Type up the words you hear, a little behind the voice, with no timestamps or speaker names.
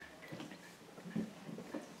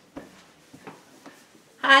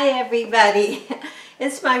Hi everybody,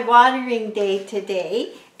 it's my watering day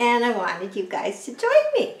today and I wanted you guys to join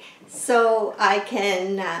me so I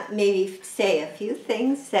can maybe say a few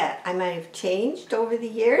things that I might have changed over the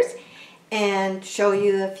years and show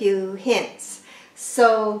you a few hints.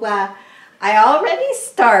 So I already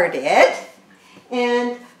started,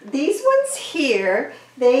 and these ones here,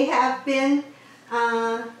 they have been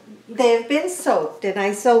soaked, and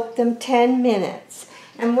I soaked them 10 minutes.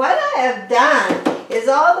 And what I have done is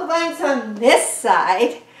all the ones on this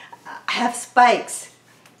side have spikes.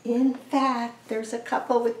 In fact, there's a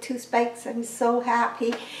couple with 2 spikes. I'm so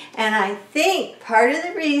happy. And I think part of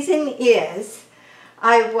the reason is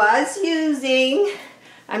I was using,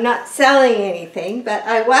 I'm not selling anything, but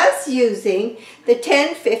I was using the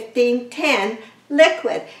 10-15-10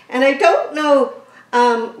 liquid. And I don't know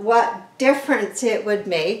what difference it would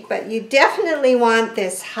make, but you definitely want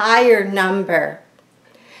this higher number,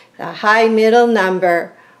 the high middle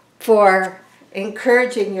number, for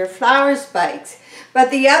encouraging your flower spikes.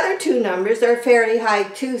 But the other 2 numbers are fairly high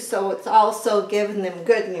too, so it's also giving them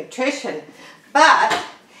good nutrition. But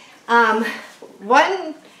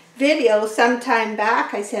one video sometime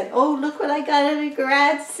back, I said, oh, look what I got at a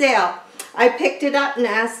garage sale. I picked it up and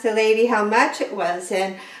asked the lady how much it was,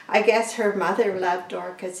 and I guess her mother loved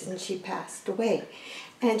orchids and she passed away.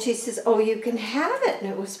 And she says, oh, you can have it, and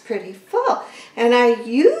it was pretty full. And I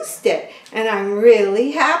used it, and I'm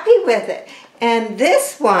really happy with it. And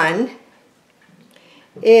this one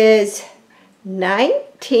is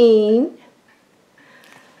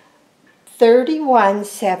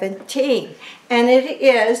 1931-17, and it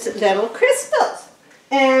is little crystals.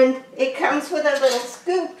 And it comes with a little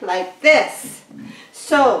scoop like this.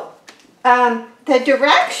 So the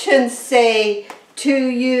directions say to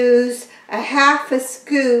use a half a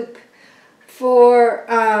scoop for,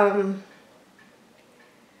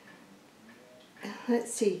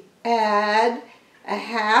 let's see, add a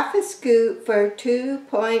half a scoop for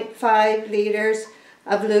 2.5 liters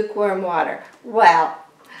of lukewarm water. Well,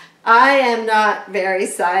 I am not very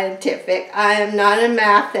scientific. I am not a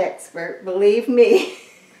math expert, believe me.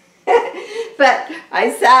 But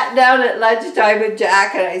I sat down at lunchtime with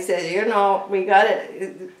Jack and I said, you know, we got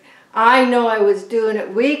it. I know I was doing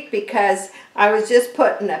it weak because I was just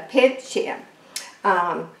putting a pinch in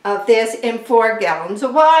of this in 4 gallons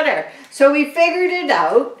of water. So we figured it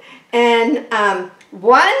out, and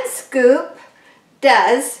 1 scoop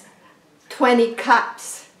does 20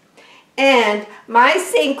 cups. And my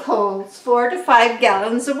sink holds 4 to 5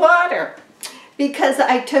 gallons of water because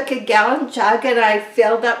I took a gallon jug and I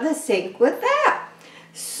filled up the sink with that.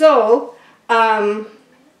 So,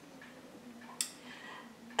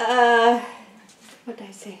 what did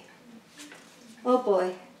I say? Oh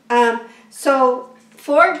boy. So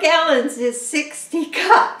 4 gallons is 60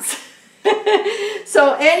 cups.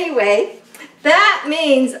 So anyway, that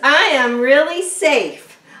means I am really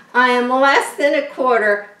safe. I am less than a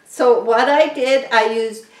quarter. So what I did, I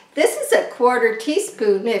used, this is a 1/4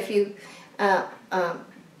 teaspoon if you,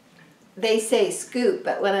 they say scoop,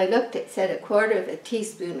 but when I looked it said 1/4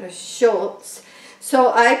 teaspoon of Schultz.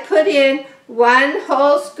 So I put in 1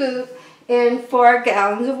 whole scoop in 4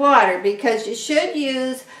 gallons of water, because you should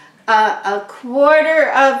use a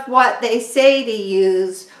 1/4 of what they say to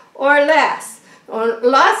use or less.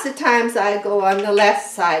 Lots of times I go on the left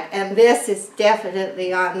side, and this is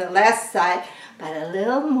definitely on the left side, but a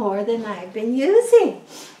little more than I've been using.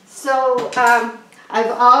 So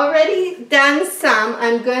I've already done some.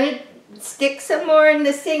 I'm going to stick some more in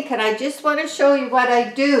the sink, and I just want to show you what I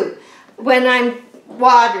do when I'm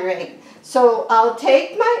watering. So I'll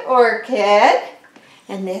take my orchid,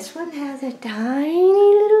 and this one has a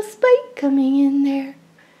tiny little spike coming in there.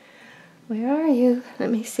 Where are you? Let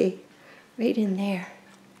me see. Right in there.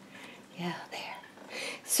 Yeah, there.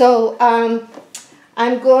 So I'm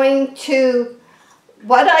going to,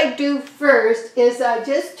 what I do first is I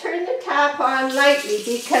just turn the tap on lightly,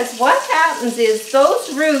 because what happens is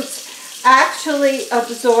those roots actually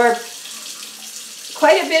absorb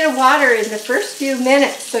quite a bit of water in the first few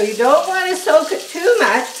minutes. So you don't want to soak it too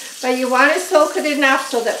much, but you want to soak it enough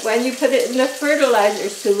so that when you put it in the fertilizer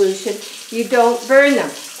solution, you don't burn them.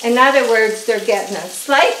 In other words, they're getting a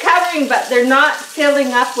slight covering, but they're not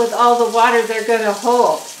filling up with all the water they're going to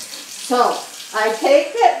hold. So I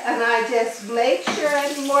take it and I just make sure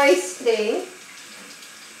I'm moistening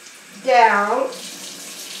down.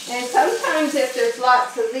 And sometimes if there's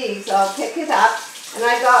lots of leaves, I'll pick it up. And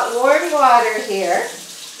I got warm water here.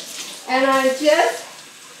 And I'm just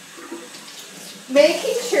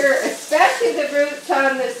making sure, especially the roots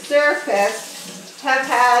on the surface, have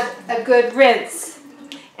had a good rinse.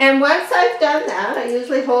 And once I've done that, I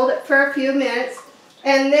usually hold it for a few minutes,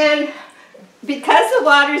 And then, because the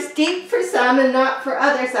water's deep for some and not for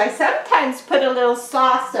others, I sometimes put a little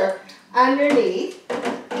saucer underneath,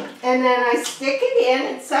 and then I stick it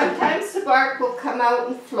in, and sometimes the bark will come out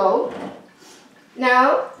and float.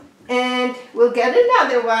 Now, and we'll get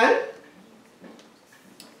another one.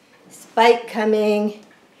 Spike coming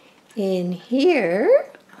in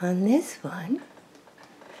here on this one.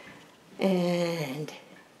 And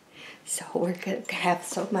so we're going to have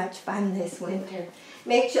so much fun this winter.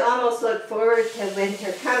 Makes you almost look forward to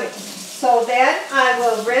winter coming. So then I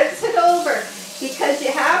will rinse it over, because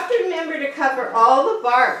you have to remember to cover all the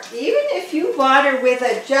bark. Even if you water with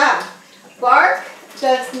a jug, bark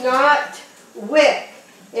does not wick.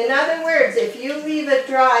 In other words, if you leave a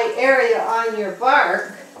dry area on your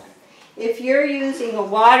bark, if you're using a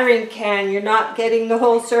watering can, you're not getting the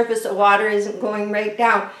whole surface of water, isn't going right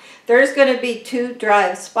down. There's going to be 2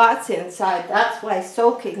 dry spots inside. That's why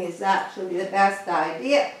soaking is actually the best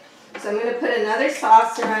idea. So I'm going to put another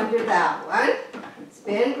saucer under that one. It's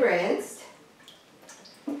been rinsed.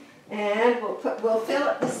 And we'll fill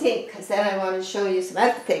up the sink, because then I want to show you some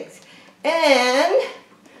other things. And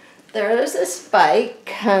there's a spike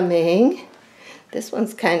coming. This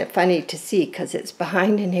one's kind of funny to see because it's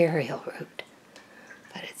behind an aerial root,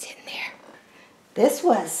 but it's in there. This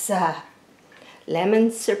was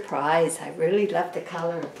Lemon Surprise. I really love the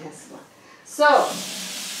color of this one. So,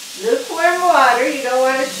 lukewarm water. You don't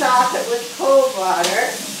want to shock it with cold water.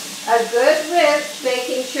 A good rinse,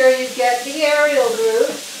 making sure you get the aerial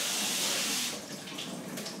root.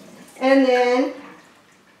 And then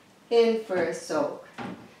in for a soak.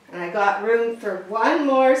 And I got room for one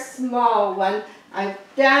more small one. I've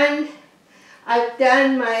done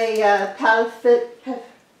my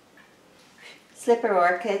slipper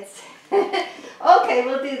orchids. Okay,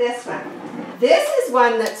 we'll do this one. This is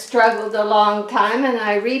one that struggled a long time, and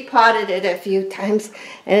I repotted it a few times,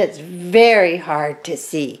 and it's very hard to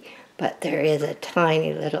see, but there is a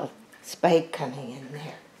tiny little spike coming in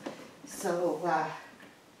there. So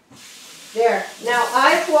there. Now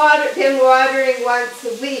I've been watering once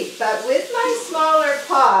a week, but with my smaller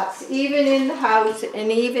pots, even in the house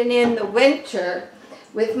and even in the winter,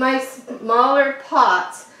 with my smaller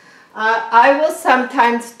pots, I will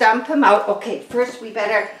sometimes dump them out. Okay, first we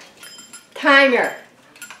better timer.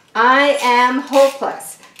 I am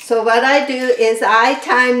hopeless. So what I do is I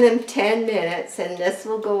time them 10 minutes, and this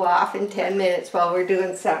will go off in 10 minutes while we're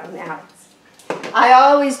doing something else. I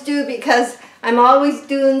always do, because I'm always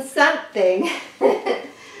doing something.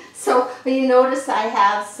 So you notice I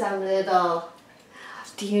have some little,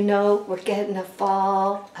 do you know, we're getting a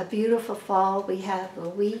fall, a beautiful fall. We have a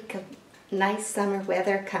week of nice summer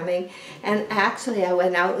weather coming, and actually I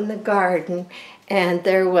went out in the garden and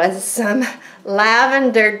there was some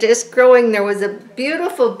lavender just growing. There was a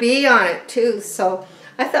beautiful bee on it too, so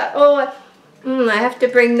I thought, oh, I have to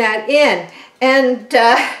bring that in. And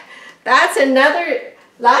that's another,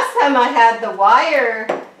 last time I had the wire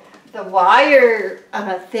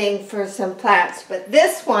thing for some plants, but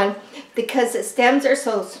this one, because the stems are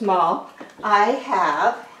so small, I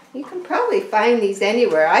have, you can probably find these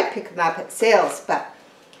anywhere. I pick them up at sales, but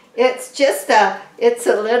it's just it's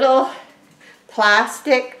a little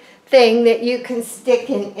plastic thing that you can stick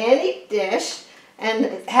in any dish, and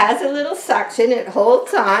it has a little suction. It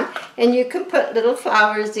holds on, and you can put little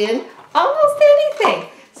flowers in almost anything.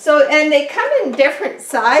 So, and they come in different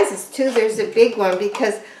sizes too. There's a big one,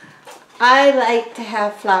 because I like to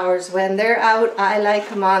have flowers when they're out. I like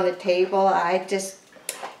them on the table. I just,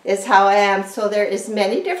 is how I am. So there is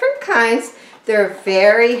many different kinds. They're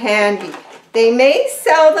very handy. They may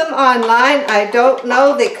sell them online. I don't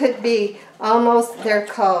know. They could be almost, they're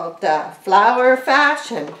called flower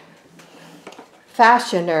fashioner.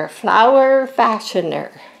 Flower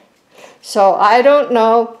fashioner. So I don't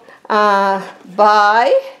know.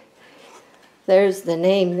 There's the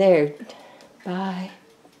name there.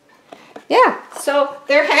 Yeah, so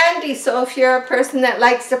they're handy. So if you're a person that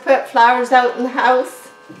likes to put flowers out in the house,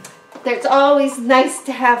 it's always nice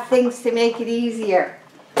to have things to make it easier.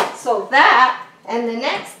 So that, and the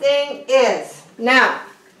next thing is, now,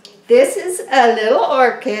 this is a little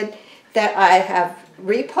orchid that I have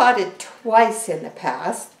repotted twice in the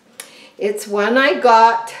past. It's one I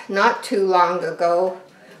got not too long ago,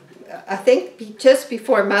 I think just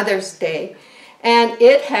before Mother's Day, and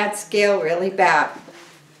it had scale really bad.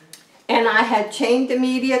 And I had changed the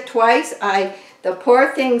media twice. The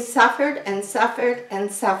poor thing suffered and suffered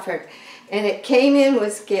and suffered. And it came in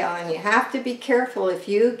with scale, and you have to be careful. If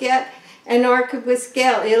you get an orchid with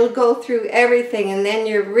scale, it'll go through everything, and then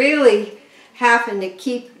you're really having to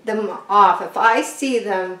keep them off. If I see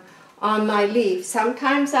them on my leaf.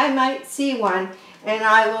 Sometimes I might see one, and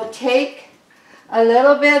I will take a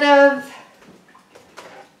little bit of,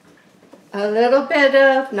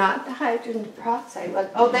 not the hydrogen peroxide,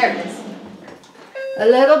 but, oh, there it is. A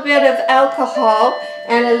little bit of alcohol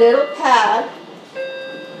and a little pad,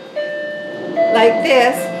 like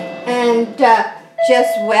this, and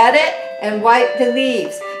just wet it and wipe the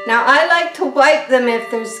leaves. Now, I like to wipe them if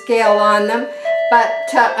there's scale on them, but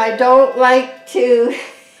I don't like to,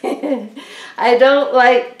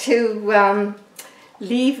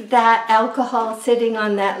 leave that alcohol sitting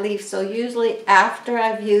on that leaf. So usually after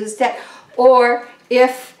I've used it, or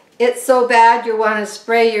if it's so bad you want to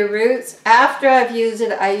spray your roots, after I've used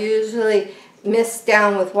it, I usually mist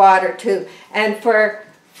down with water too. And it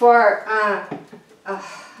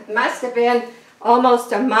must have been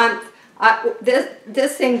almost a month.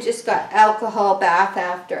 This thing just got alcohol bath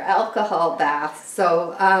after alcohol bath.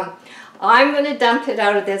 So I'm going to dump it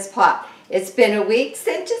out of this pot. It's been a week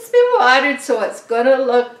since it's been watered, so it's going to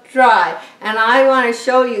look dry. And I want to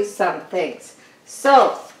show you some things.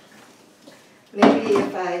 So maybe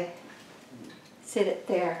if I sit it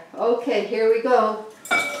there. Okay, here we go.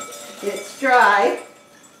 It's dry.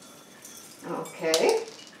 Okay.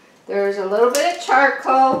 There's a little bit of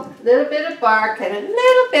charcoal, a little bit of bark, and a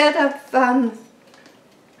little bit of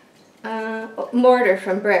mortar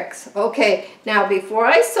from bricks. Okay, now before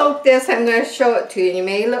I soak this, I'm going to show it to you. You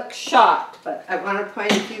may look shocked, but I want to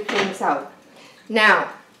point a few things out. Now,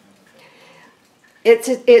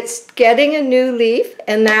 it's getting a new leaf,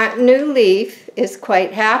 and that new leaf is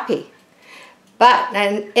quite happy. But,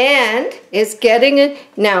 and it's getting a,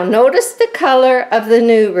 now notice the color of the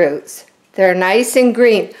new roots. They're nice and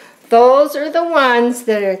green. Those are the ones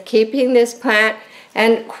that are keeping this plant.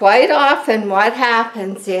 And quite often what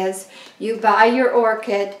happens is you buy your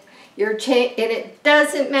orchid, and it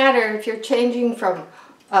doesn't matter if you're changing from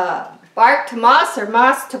bark to moss or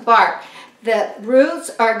moss to bark. The roots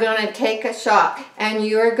are going to take a shock and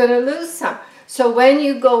you're going to lose some. So when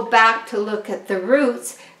you go back to look at the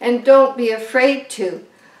roots, and don't be afraid to,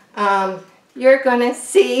 you're going to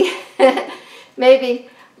see maybe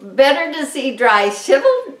better to see dry,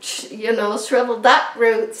 shriveled up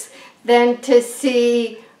roots than to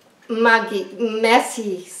see muggy,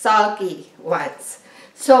 messy, soggy ones.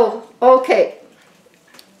 So, okay,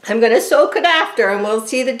 I'm going to soak it after, and we'll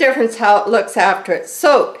see the difference how it looks after it's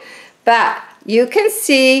soaked. But you can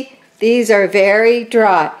see these are very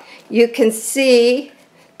dry. You can see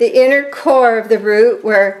the inner core of the root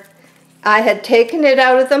where I had taken it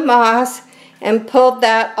out of the moss and pulled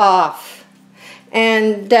that off.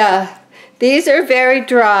 And these are very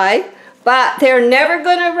dry, but they're never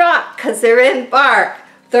going to rot because they're in bark.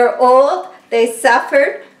 They're old, they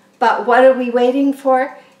suffered, but what are we waiting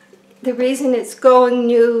for? The reason it's going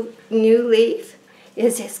new leaf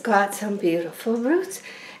is it's got some beautiful roots.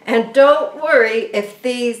 And don't worry if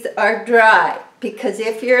these are dry, because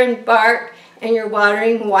if you're in bark and you're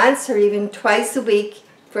watering once or even twice a week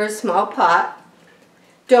for a small pot,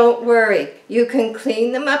 don't worry. You can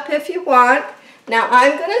clean them up if you want. Now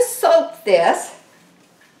I'm going to soak this.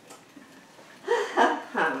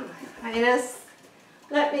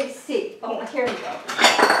 Let me see. Oh, here we go.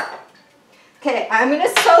 Okay, I'm going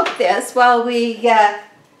to soak this while we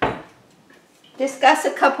discuss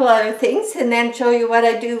a couple other things and then show you what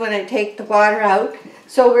I do when I take the water out.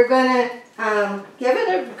 So we're going to give it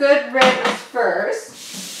a good rinse first.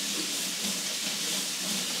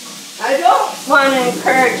 I don't want to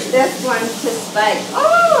encourage this one to spike.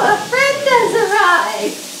 Oh, a friend has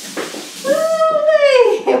arrived.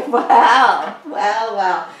 Woo-wee. Wow, wow,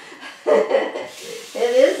 wow.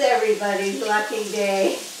 It is everybody's lucky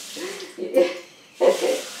day.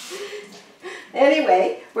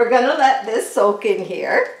 Anyway, we're going to let this soak in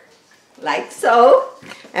here, like so,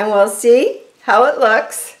 and we'll see how it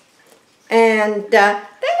looks. And then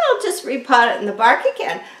I'll just repot it in the bark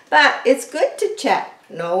again. But it's good to check,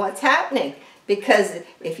 know what's happening, because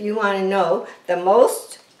if you want to know, the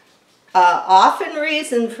most often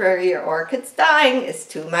reason for your orchids dying is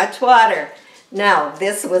too much water. Now,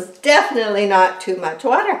 this was definitely not too much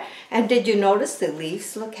water. And did you notice the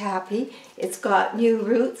leaves look happy? It's got new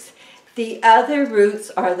roots. The other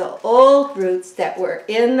roots are the old roots that were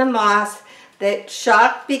in the moss that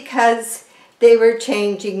shocked because they were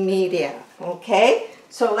changing media. Okay?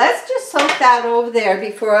 So let's just soak that over there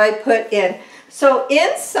before I put in. So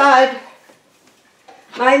inside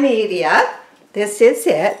my media, this is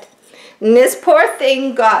it. And this poor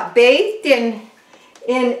thing got bathed in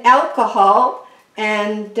alcohol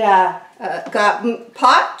and got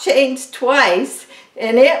pot changed twice,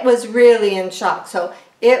 and it was really in shock. So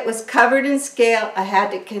it was covered in scale. I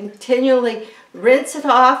had to continually rinse it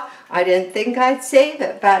off. I didn't think I'd save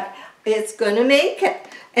it, but it's going to make it.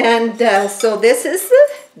 And so this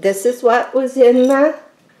is what was in the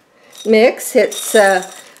mix. It's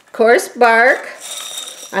coarse bark.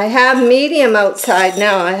 I have medium outside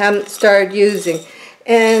now. I haven't started using.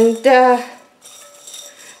 And a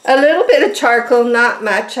little bit of charcoal, not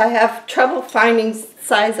much. I have trouble finding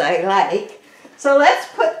size I like. So let's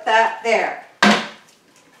put that there.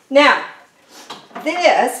 Now,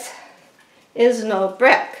 this is an old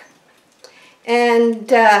brick.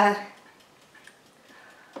 And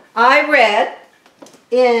I read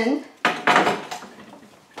in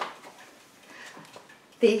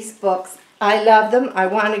these books. I love them. I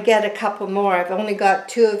want to get a couple more. I've only got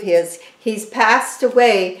 2 of his. He's passed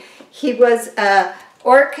away. He was an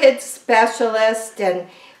orchid specialist,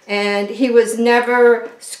 and he was never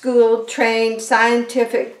school trained,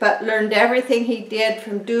 scientific, but learned everything he did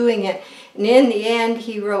from doing it. And in the end,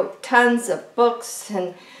 he wrote tons of books,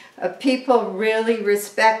 and people really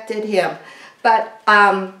respected him. But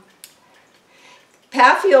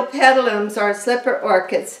Paphiopedilums are slipper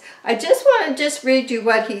orchids. I just want to read you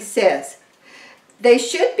what he says. They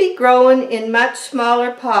should be grown in much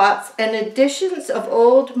smaller pots, and additions of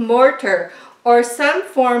old mortar or some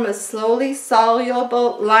form of slowly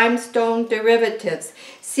soluble limestone derivatives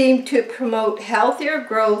seem to promote healthier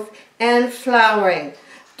growth and flowering.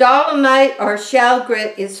 Dolomite or shell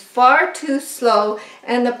grit is far too slow,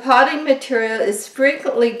 and the potting material is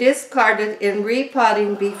frequently discarded in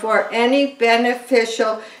repotting before any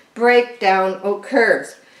beneficial breakdown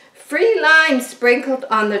occurs. Free lime sprinkled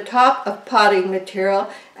on the top of potting material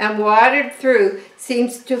and watered through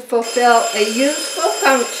seems to fulfill a useful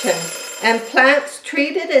function, and plants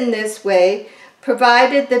treated in this way,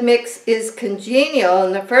 provided the mix is congenial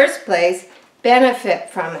in the first place, benefit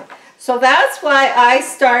from it. So that's why I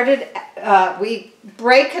started, we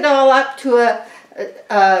break it all up to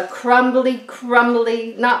a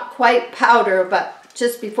crumbly, not quite powder, but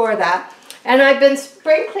just before that. And I've been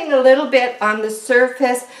sprinkling a little bit on the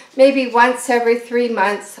surface, maybe once every 3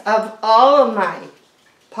 months, of all of my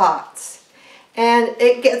pots. And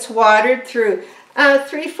it gets watered through.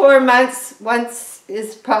 3-4 months once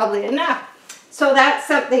is probably enough. So that's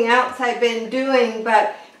something else I've been doing,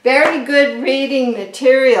 but very good reading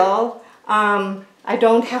material. I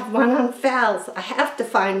don't have one on Phals. I have to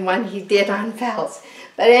find one he did on Phals.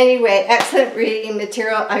 But anyway, excellent reading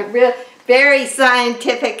material. Very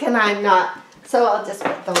scientific, and I'm not. So I'll just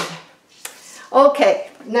put those there. Okay,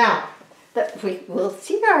 now, we'll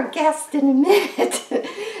see our guest in a minute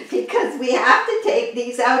because we have to take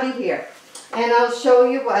these out of here. And I'll show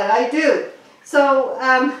you what I do. So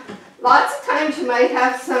lots of times you might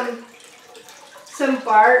have some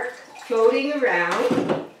bark floating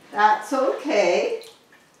around. That's okay.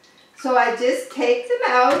 So I just take them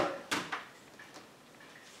out.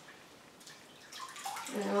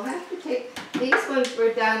 And I'll have to take, these ones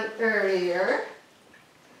were done earlier.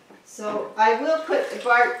 So I will put the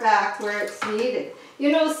bark back where it's needed.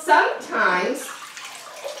 You know, sometimes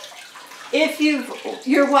if you've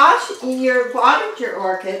watered your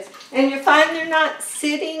orchids and you find they're not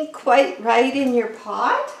sitting quite right in your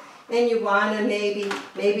pot, and you want to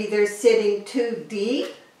maybe they're sitting too deep.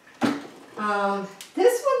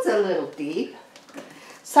 This one's a little deep.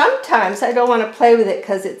 Sometimes I don't want to play with it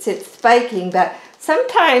because it's spiking, but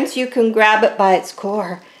sometimes you can grab it by its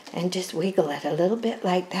core and just wiggle it a little bit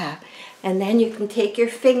like that. And then you can take your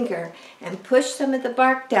finger and push some of the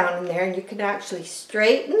bark down in there, and you can actually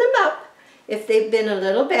straighten them up if they've been a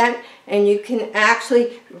little bent, and you can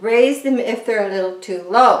actually raise them if they're a little too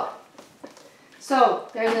low. So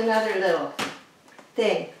there's another little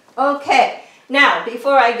thing. Okay, now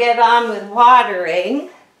before I get on with watering,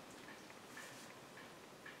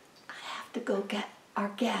 I have to go get our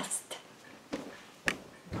guest.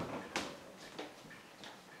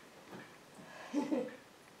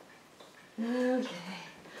 Okay.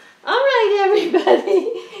 All right,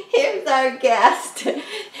 everybody. Here's our guest.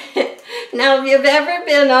 Now, if you've ever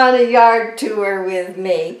been on a yard tour with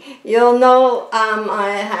me, you'll know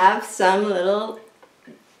I have some little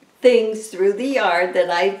things through the yard that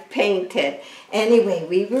I've painted. Anyway,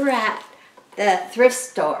 we were at the thrift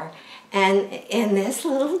store, and in this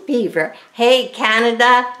little beaver, hey,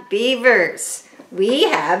 Canada, beavers. We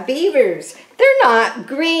have beavers. They're not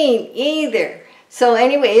green either. So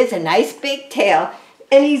anyway, it's a nice big tail,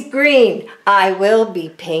 and he's green. I will be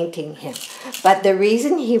painting him. But the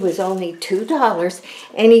reason he was only $2,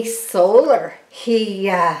 and he's solar,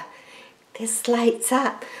 this lights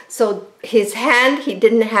up. So his hand, he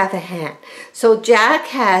didn't have a hand. So Jack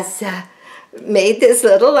has made this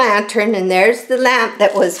little lantern, and there's the lamp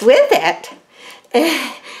that was with it.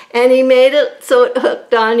 And he made it so it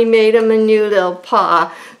hooked on. He made him a new little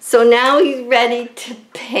paw. So now he's ready to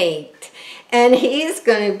paint. And he's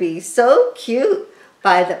going to be so cute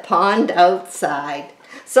by the pond outside.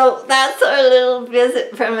 So that's our little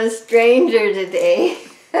visit from a stranger today.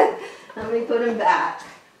 Let me put him back.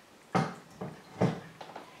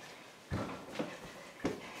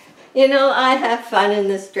 You know, I have fun in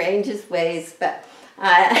the strangest ways, but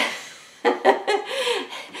I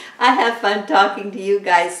have fun talking to you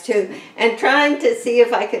guys too, and trying to see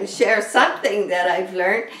if I can share something that I've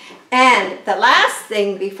learned. And the last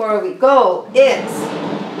thing before we go is,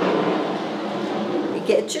 you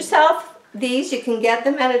get yourself these. You can get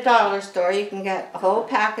them at a dollar store. You can get a whole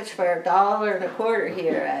package for $1.25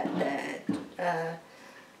 here at the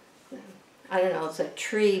I don't know, it's a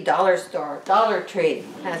tree dollar store, Dollar Tree,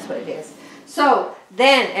 that's what it is. So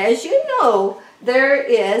then, as you know, there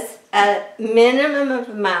is a minimum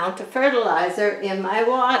amount of fertilizer in my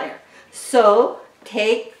water. So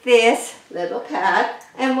take this little pad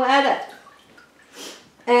and wet it.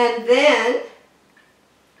 And then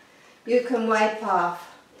you can wipe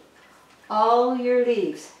off all your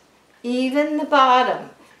leaves, even the bottom,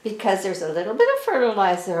 because there's a little bit of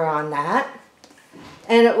fertilizer on that.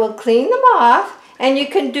 And it will clean them off, and you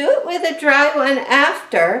can do it with a dry one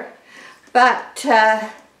after, but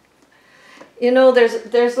you know,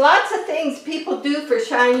 there's lots of things people do for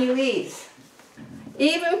shiny leaves,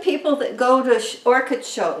 even people that go to orchid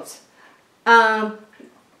shows.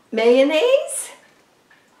 Mayonnaise,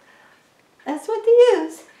 that's what they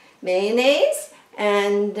use, mayonnaise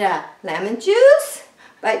and lemon juice.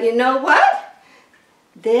 But you know what,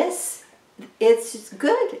 it's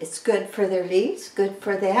good. It's good for their leaves, good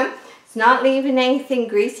for them. It's not leaving anything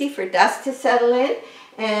greasy for dust to settle in.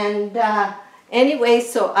 And anyway,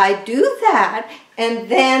 so I do that. And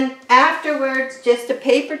then afterwards, just a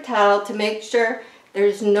paper towel to make sure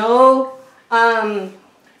there's no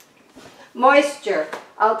moisture.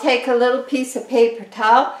 I'll take a little piece of paper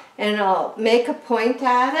towel and I'll make a point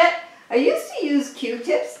at it. I used to use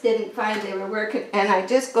Q-tips, didn't find they were working. And I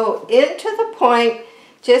just go into the point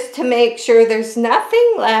just to make sure there's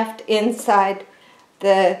nothing left inside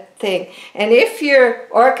the thing. And if your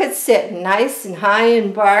orchid's sitting nice and high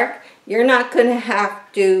in bark, you're not going to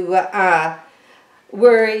have to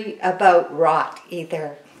worry about rot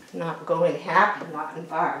either. Not going to happen, not in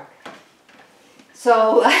bark.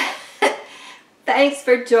 So thanks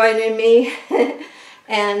for joining me.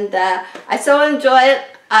 And I so enjoy it.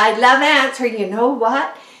 I love answering. You know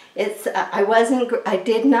what? I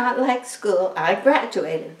did not like school. I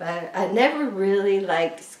graduated, but I never really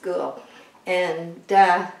liked school. And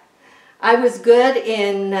I was good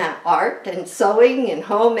in art and sewing and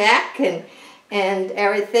home ec and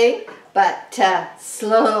everything, but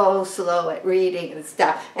slow at reading and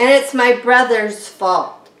stuff. And it's my brother's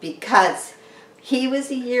fault because he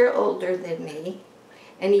was a year older than me,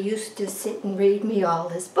 and he used to sit and read me all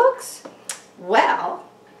his books. Well,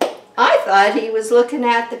 I thought he was looking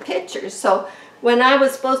at the pictures. So when I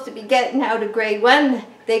was supposed to be getting out of grade 1,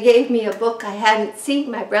 they gave me a book I hadn't seen.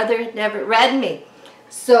 My brother had never read me.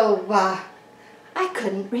 So I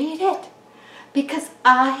couldn't read it because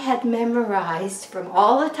I had memorized from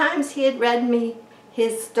all the times he had read me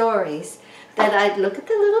his stories that I'd look at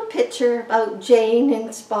the little picture about Jane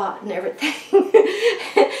and Spot and everything.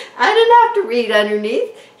 I didn't have to read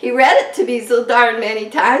underneath. He read it to me so darn many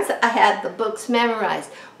times. I had the books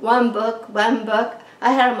memorized. One book.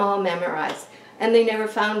 I had them all memorized. And they never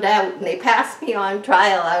found out. And they passed me on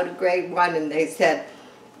trial out of grade 1, and they said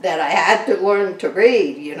that I had to learn to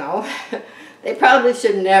read, you know. They probably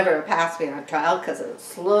should never pass me on trial because it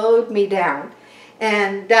slowed me down.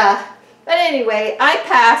 And but anyway, I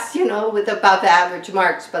passed, you know, with above average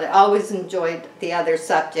marks, but I always enjoyed the other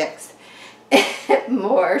subjects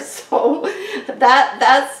more. So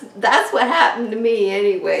that's what happened to me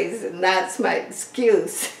anyways, and that's my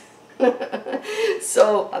excuse.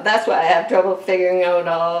 So that's why I have trouble figuring out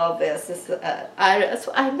all this.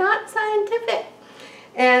 I'm not scientific.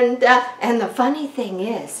 And the funny thing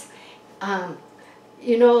is,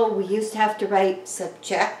 you know, we used to have to write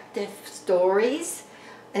subjective stories,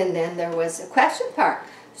 and then there was a question part.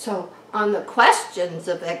 So on the questions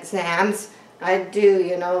of exams, I'd do,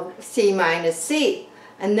 you know, C minus C.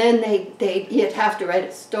 And then you'd have to write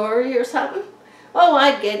a story or something. Oh,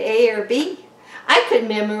 I'd get A or B. I could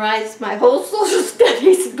memorize my whole social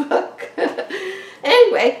studies book.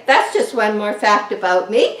 Anyway, that's just one more fact about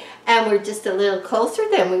me. And we're just a little closer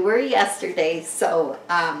than we were yesterday. So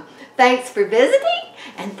thanks for visiting,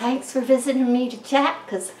 and thanks for visiting me to chat,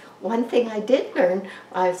 because one thing I did learn,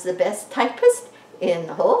 I was the best typist in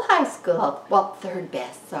the whole high school. Well, third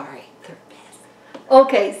best, sorry, third best.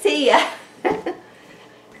 Okay, see ya.